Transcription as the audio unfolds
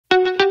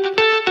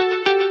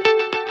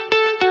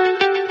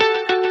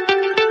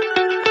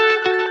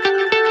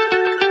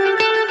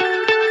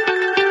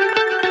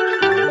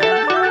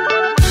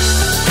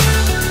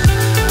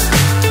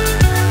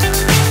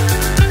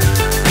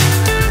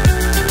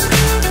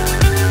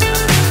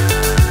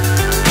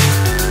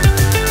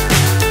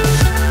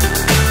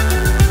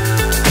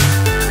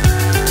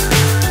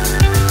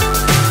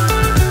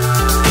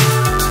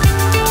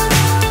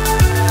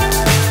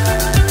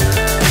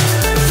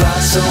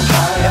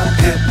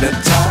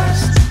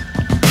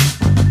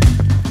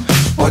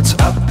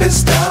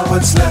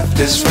what's left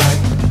is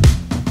right.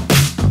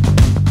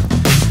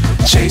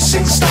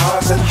 Chasing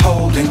stars and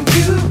holding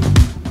you.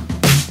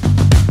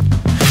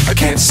 I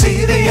can't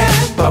see the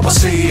end, but we'll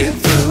see it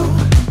through.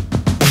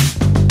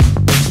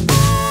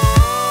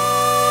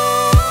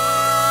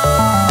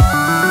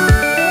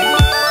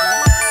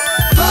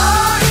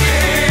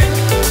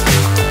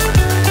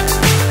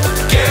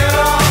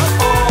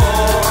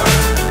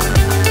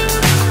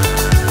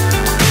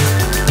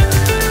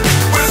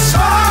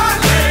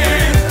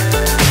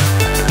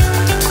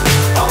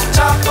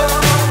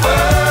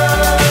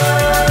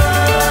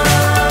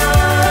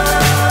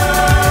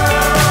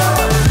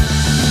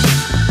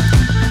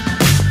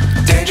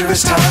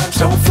 Times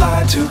don't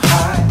fly too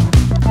high.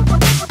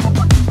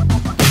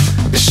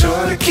 Be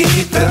sure to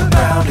keep the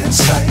ground in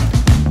sight.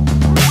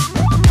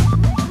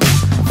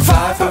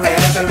 Fly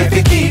forever if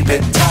you keep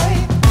it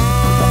tight.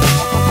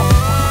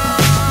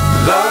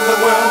 Love the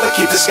world but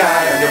keep the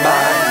sky on your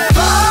mind.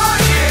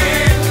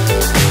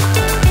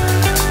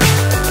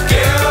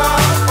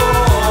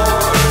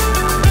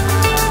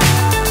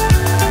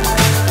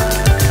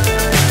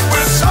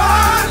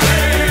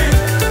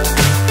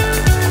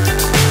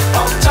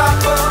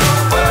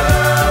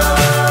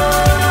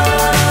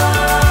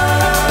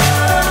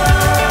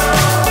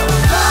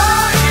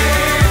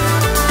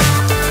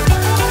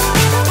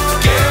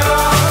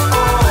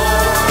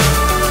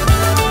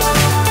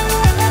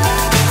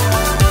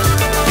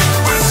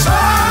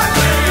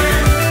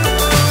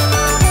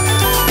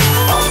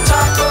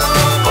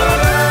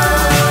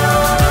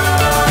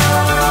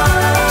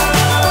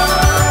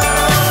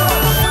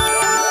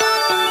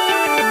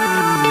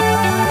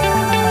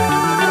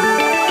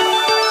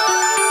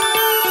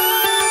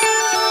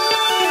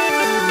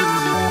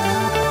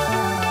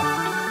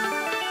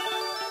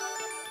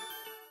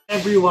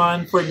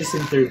 Everyone, for this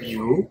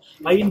interview,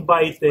 I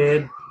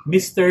invited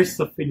Mr.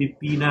 sa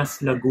Filipinas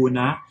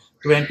Laguna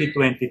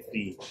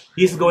 2023.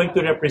 He's going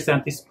to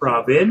represent his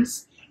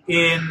province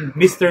in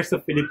Mr. sa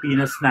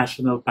Filipinas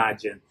National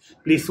Pageant.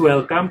 Please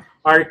welcome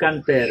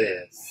Archan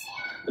Perez.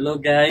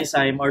 Hello guys,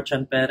 I'm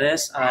Archan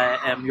Perez.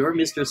 I am your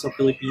Mr. sa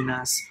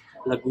Filipinas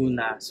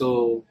Laguna.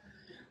 So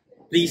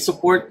please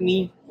support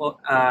me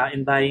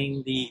in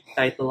buying the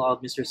title of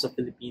Mr. sa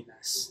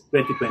Filipinas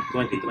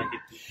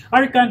 2020.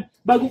 Archan,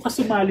 bago ka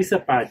sumali sa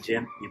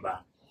pageant, di ba?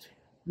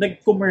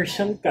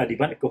 Nag-commercial ka, di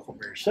ba?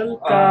 Nagko-commercial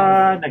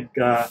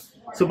ka,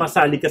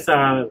 sumasali ka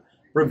sa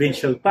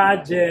provincial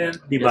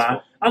pageant, di ba?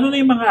 Yes, ano na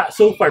yung mga,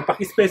 so far,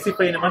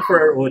 paki-specify naman for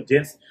our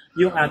audience,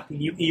 yung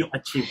iyong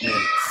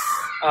achievements.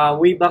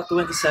 Way back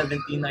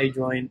 2017, I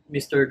joined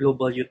Mr.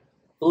 Global Youth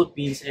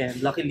Philippines and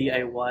luckily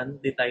I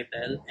won the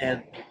title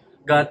and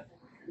got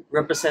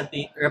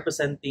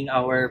representing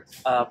our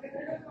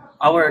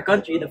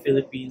country, the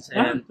Philippines,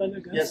 and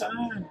yes,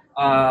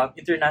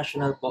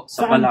 international po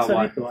sa Palawan.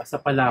 Saan ito? Sa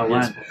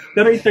Palawan. Yes,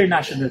 pero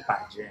international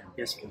pageant.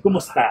 Yes po.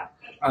 Kumusta?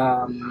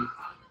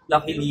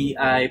 Luckily,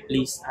 I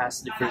placed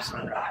as the first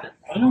runner.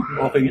 Ano?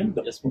 Okay yun.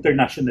 Yes,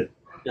 international.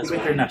 Yes,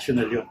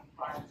 international yun.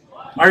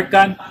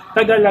 Archan,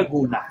 taga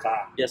Laguna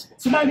ka. Yes po.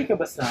 Sumali ka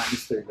ba sa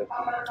Mr.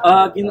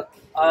 Laguna?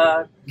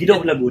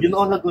 Ginoong Laguna.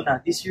 Ginoong Laguna.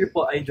 This year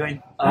po, I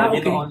joined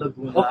okay. Ginoong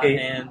Laguna. Okay.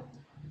 And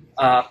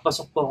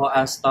pasok po ako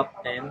as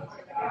top 10.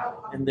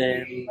 And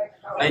then,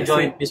 I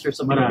joined Mr.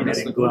 sa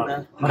Filipinas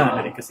Laguna.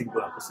 Marami rin kasing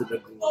guwapo sa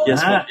Laguna.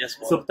 Yes po, yes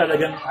po. So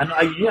talagang,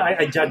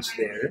 I judge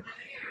there.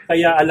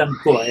 Kaya alam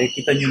ko,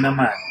 kita nyo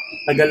naman,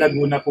 taga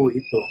Laguna po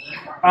ito.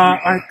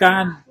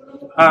 Archan,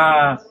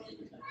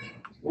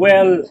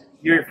 well,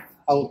 you're,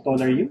 how tall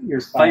are you? You're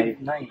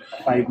 5'9",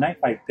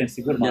 5'10",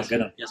 siguro, mga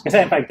ganun. Yes,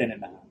 kasi I'm 5'10"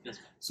 na. Yes.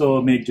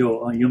 So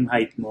medyo yung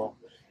height mo,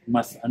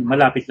 mas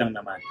malapit lang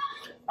naman.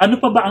 Ano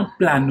pa ba ang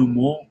plano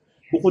mo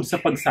bukod sa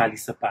pagsali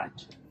sa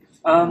pageant?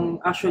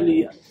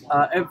 Actually,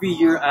 every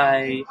year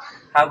I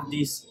have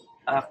this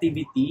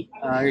activity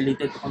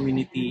related to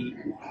community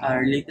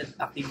related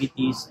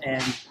activities,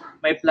 and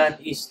my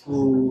plan is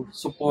to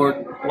support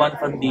one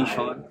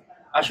foundation.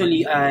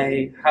 Actually,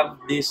 I have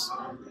this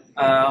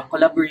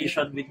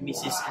collaboration with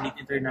Mrs.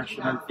 Elite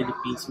International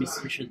Philippines,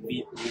 Miss Michelle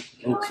Vito.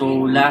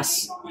 So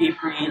last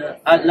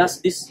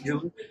this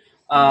June,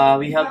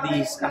 we have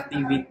this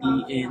activity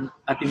in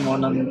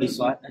Antipolo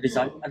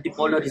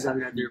Rizal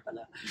rather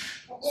pala.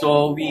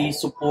 So we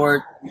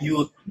support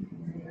youth,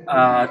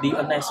 the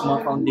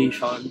Onesimo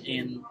Foundation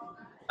in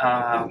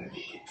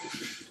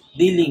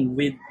dealing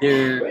with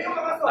their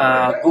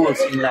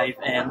goals in life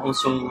and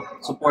also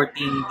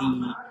supporting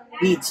the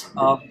needs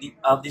of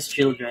these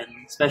children,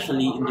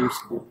 especially in their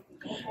school.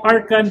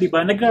 Archan, di ba,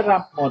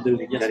 nag-ramp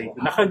modeling ka rin.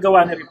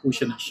 Nakagawa na rin po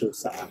siya ng show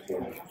sa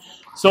akin.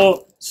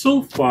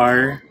 So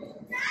far,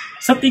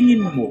 sa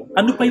tingin mo,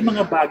 ano pa yung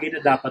mga bagay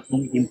na dapat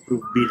mong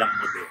improve bilang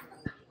model?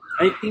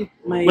 I think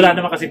wala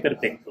naman kasi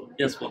perfecto.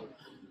 Yes po.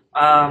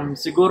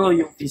 Siguro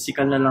yung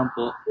physical na lang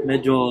po,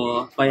 medyo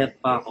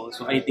payat pa ako.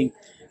 So I think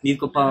need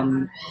ko pa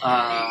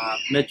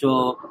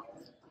medyo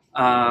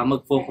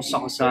mag-focus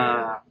ako sa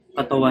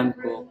katawan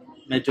ko.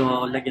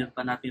 Medyo lagyan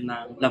pa natin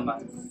ng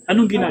laman.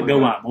 Anong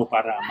ginagawa mo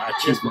para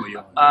ma-achieve mo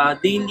yun?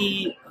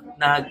 Daily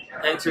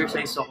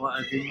nag-exercise ako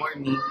every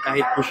morning,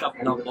 kahit push-up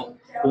lang po,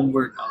 home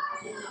workout.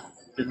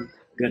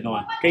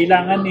 Ganon.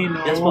 Kailangan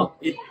no? Yes po,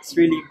 it's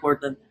really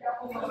important,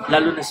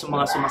 lalo na sa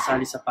mga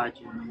sumasali sa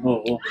pageant.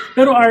 Oo.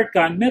 Pero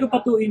Archan, meron pa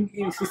to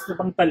insist na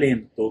pang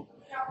talento.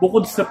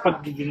 Bukod sa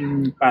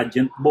pagiging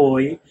pageant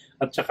boy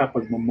at saka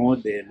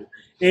pagmamodel,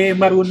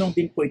 marunong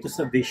din po ito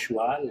sa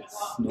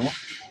visuals, no?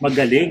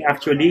 Magaling.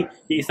 Actually,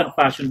 yung isang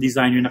fashion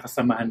designer na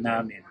kasamahan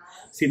namin,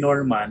 si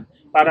Norman,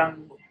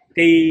 parang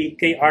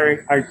kay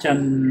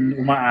Archan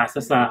umaasa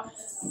sa,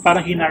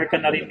 parang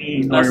hinarka na rin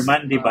ni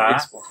Norman, di ba?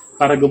 Yes po.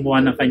 Para gumawa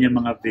ng kanyang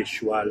mga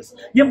visuals.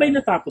 Yan ba'y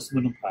natapos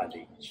mo nung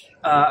college?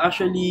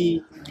 Actually,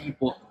 hindi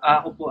po.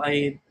 Ako po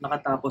ay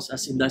nakatapos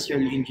as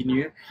industrial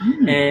engineer.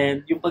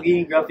 And yung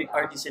pagiging graphic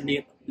artist and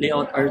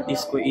layout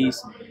artist ko is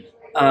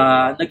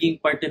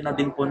naging parte na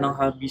din po ng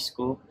hobbies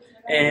ko.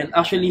 And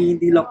actually,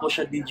 hindi lang po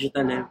siya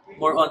digital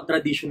more on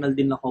traditional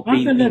din ako,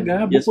 painting.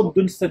 Talaga? Yes, Bukod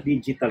dun sa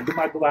digital,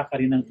 gumagawa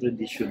ka rin ng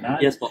traditional?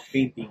 Yes po,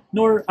 painting.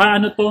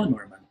 Norman,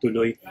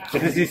 tuloy.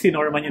 Kasi si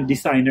Norman yung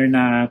designer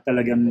na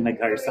talagang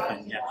nag-hire sa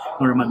kanya.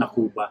 Norman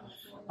Nakuba.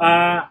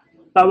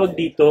 Tawag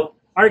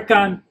dito,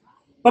 Archan,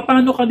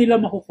 paano ka nila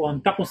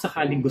makukontak kung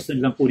sakaling gusto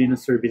nilang kunin ng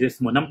services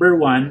mo? Number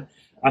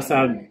 1, as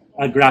a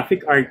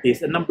graphic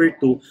artist, and number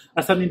 2,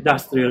 as an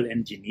industrial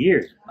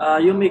engineer.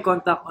 You may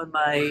contact on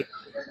my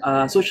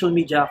social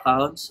media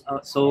accounts.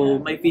 So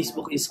my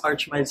Facebook is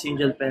Archan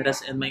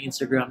Perez and my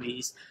Instagram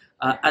is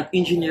at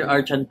Engineer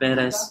Archan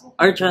Perez,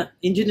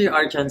 Engineer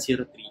Archan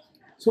 03.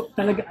 So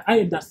talaga,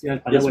 industrial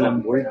pala, Yes,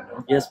 walang word,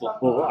 no? Yes po.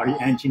 Oo,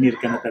 engineer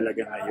ka na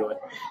talaga ngayon.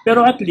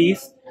 Pero at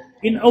least,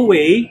 in a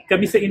way,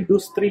 kami sa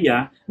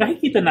industriya,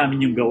 nakikita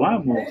namin yung gawa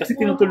mo. Kasi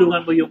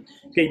tinutulungan mo yung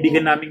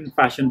kaibigan naming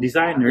fashion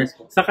designer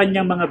sa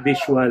kanyang mga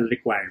visual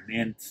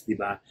requirements, di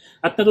ba?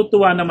 At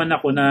natutuwa naman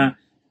ako na,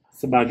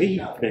 sa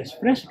bagay,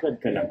 fresh grad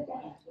ka lang.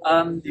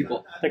 Di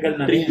po. Tagal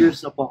na 3 years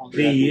na po ako.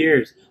 3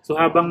 years. So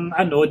habang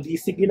di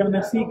sige lang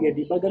ng sige,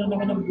 di ba? Ganun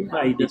naman ang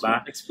buhay, di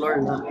ba?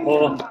 Explore na.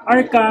 O,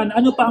 Archan,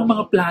 ano pa ang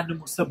mga plano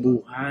mo sa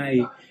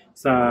buhay?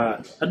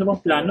 Ano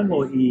bang plano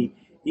mo?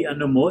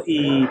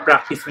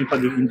 I-practice mo yung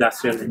pagiging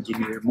industrial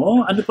engineer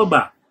mo? Ano pa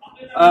ba?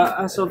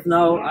 As of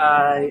now,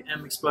 I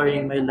am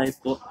exploring my life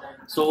po.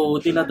 So,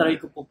 tinatry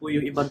ko po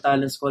yung ibang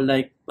talents ko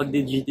like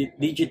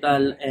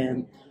pag-digital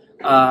and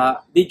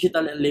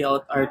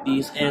layout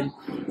artist. And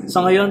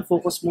sa ngayon,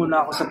 focus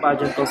muna ako sa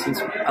pageant ko since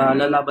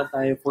lalaban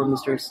tayo for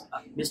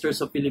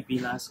Misters of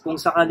Filipinas. Kung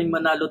sakaling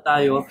manalo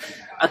tayo,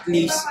 at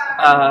least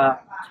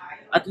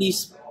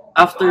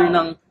after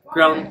ng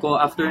crown ko,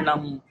 after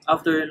ng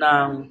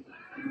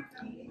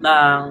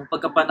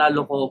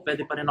pagkapanalo ko,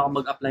 pwede pa rin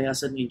ako mag-apply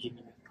as an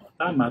engineer.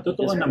 Tama,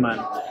 totoo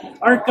naman.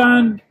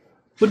 Archan,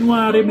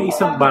 kunwari may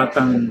isang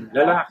batang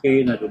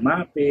lalaki na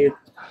lumapit,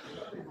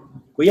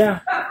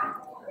 Kuya,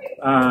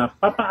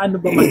 paano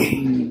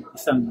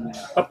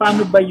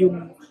ba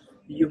yung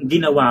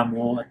ginawa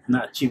mo at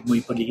na-achieve mo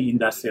yung pagiging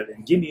industrial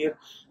engineer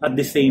at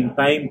the same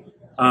time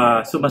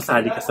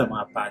sumasali ka sa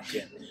mga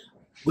pageant?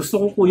 Gusto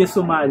ko kuya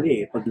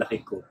sumali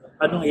paglaki ko.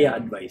 Anong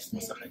i-advise mo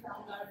sa kanya?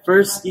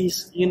 First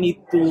is you need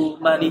to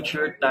manage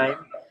your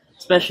time.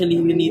 Especially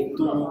you need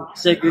to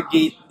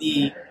segregate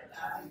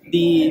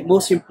the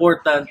most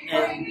important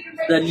and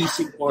the least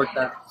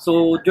important.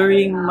 So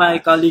during my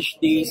college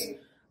days,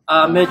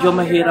 medyo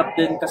mahirap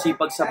din kasi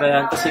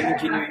pagsabayan kasi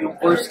engineer yung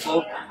course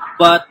ko.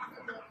 But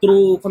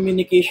through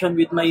communication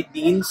with my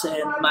deans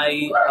and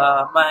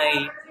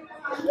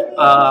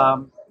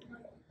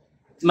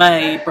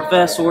my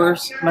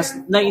professors, mas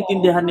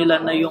naiintindihan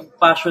nila na yung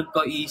passion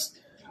ko is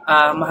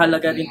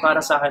mahalaga din para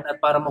sa akin at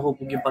para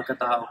mahubog yung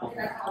pagkatao ko.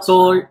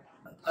 So,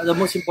 the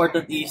most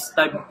important is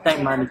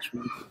time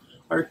management.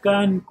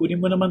 Archan, kunin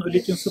mo naman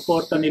ulit yung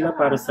suporta nila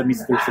para sa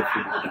Mr.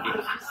 Sofia.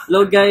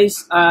 Hello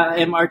guys,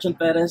 I am Archan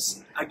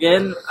Perez.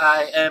 Again,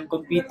 I am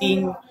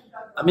competing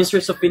Mr.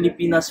 of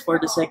Filipinas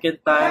for the second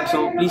time.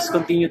 So please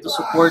continue to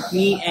support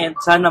me and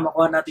sana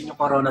makuha natin yung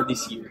corona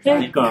this year.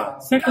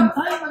 Teka, second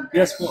time?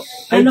 Yes po.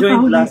 I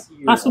joined last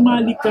year.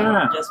 Sumali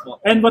ka. Yes po.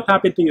 And what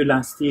happened to you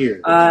last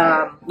year?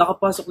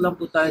 Nakapasok lang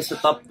po tayo sa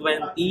top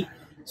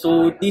 20.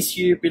 So this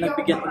year,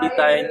 pinagbigyan ulit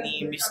tayo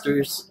ni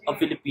Misters of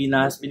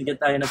Filipinas. Binigyan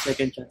tayo ng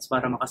second chance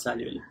para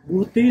makasali ulit.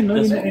 Buti, no?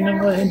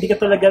 Hindi ka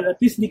talaga, at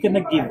least hindi ka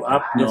nag-give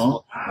up,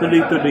 no?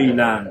 Tuloy-tuloy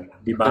lang,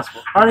 di ba?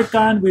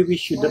 Archan, we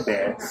wish you the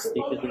best.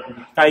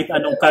 Kahit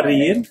anong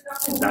career,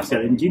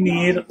 industrial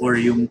engineer, or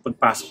yung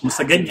pagpasok mo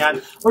sa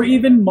ganyan, or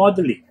even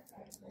modeling.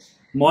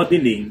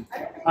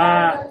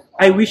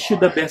 I wish you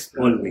the best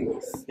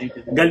always.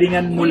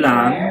 Galingan mo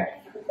lang.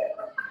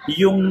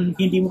 Yung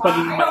hindi mo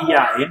pagiging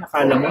maiyain,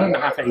 akala mo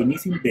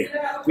nakakainis, hindi.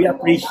 We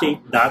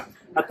appreciate that.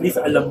 At least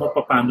alam mo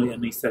paano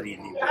yan yung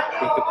sarili mo.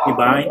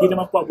 Diba? Hindi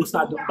naman po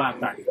abusadong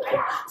bata ito.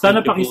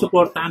 Sana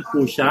pakisuportahan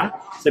po siya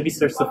sa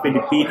Misters of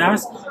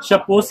Filipinas.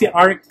 Siya po si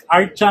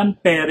Archan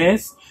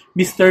Perez,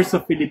 Misters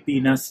of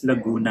Filipinas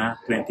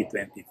Laguna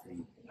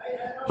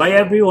 2023. Bye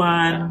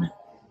everyone!